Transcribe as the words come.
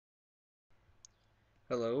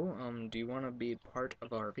Hello, do you want to be part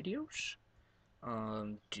of our videos?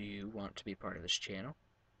 Do you want to be part of this channel?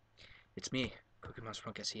 It's me,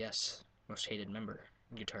 CookieMonsterPunkSES, most hated member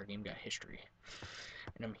in Guitar Game Guy history.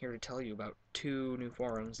 And I'm here to tell you about two new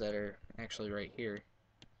forums that are actually right here.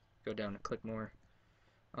 Go down and click more.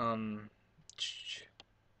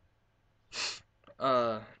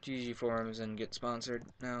 GG forums and get sponsored.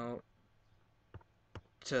 Now,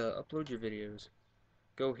 to upload your videos,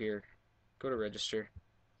 go here, go to register,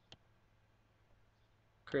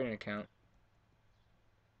 create an account,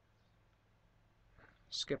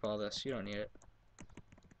 skip all this, you don't need it.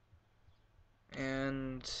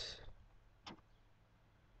 And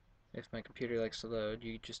if my computer likes to load,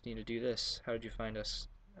 you just need to do this. How did you find us?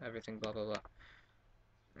 Everything, blah, blah,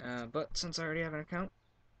 blah. But since I already have an account,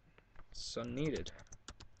 it's unneeded.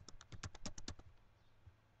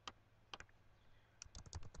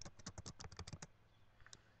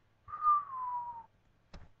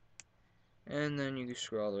 And then you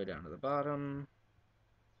scroll all the way down to the bottom.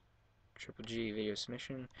 Triple G video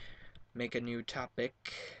submission. Make a new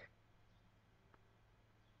topic.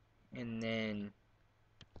 And then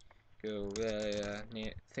go,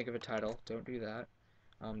 think of a title. Don't do that.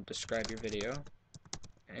 Describe your video.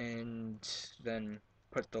 And then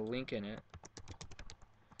put the link in it.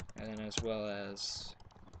 And then as well as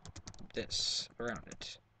this around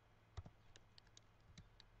it.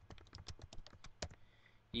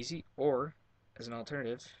 Easy. Or, as an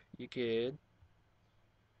alternative, you could,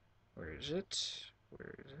 where is it?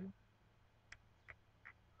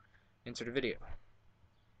 Insert a video.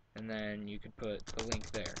 And then you could put the link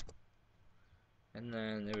there. And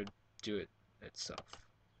then it would do it itself.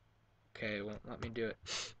 Okay, it won't let me do it.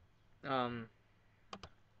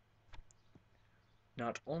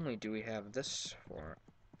 Not only do we have this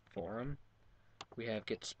forum, we have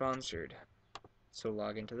Get Sponsored. So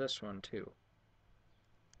log into this one too.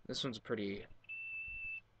 This one's a pretty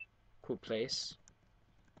cool place.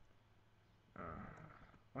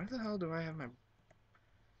 Why the hell do I have my...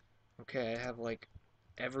 Okay, I have like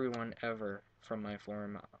everyone ever from my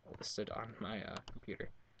forum listed on my computer.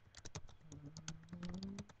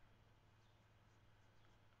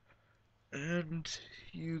 And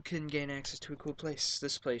you can gain access to a cool place.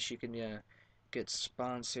 This place you can get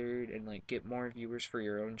sponsored and like get more viewers for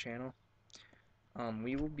your own channel.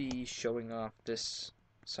 We will be showing off this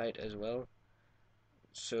site as well.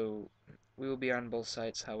 So we will be on both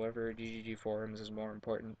sites. However, GGG forums is more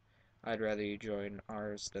important. I'd rather you join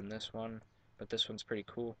ours than this one, but this one's pretty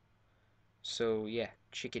cool. So yeah,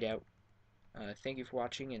 check it out. Thank you for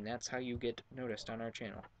watching, and that's how you get noticed on our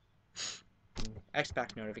channel.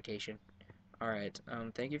 Xbox notification. Alright,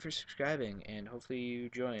 thank you for subscribing, and hopefully you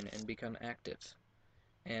join and become active.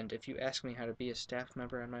 And if you ask me how to be a staff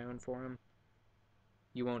member on my own forum,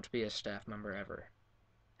 you won't be a staff member ever.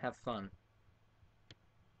 Have fun.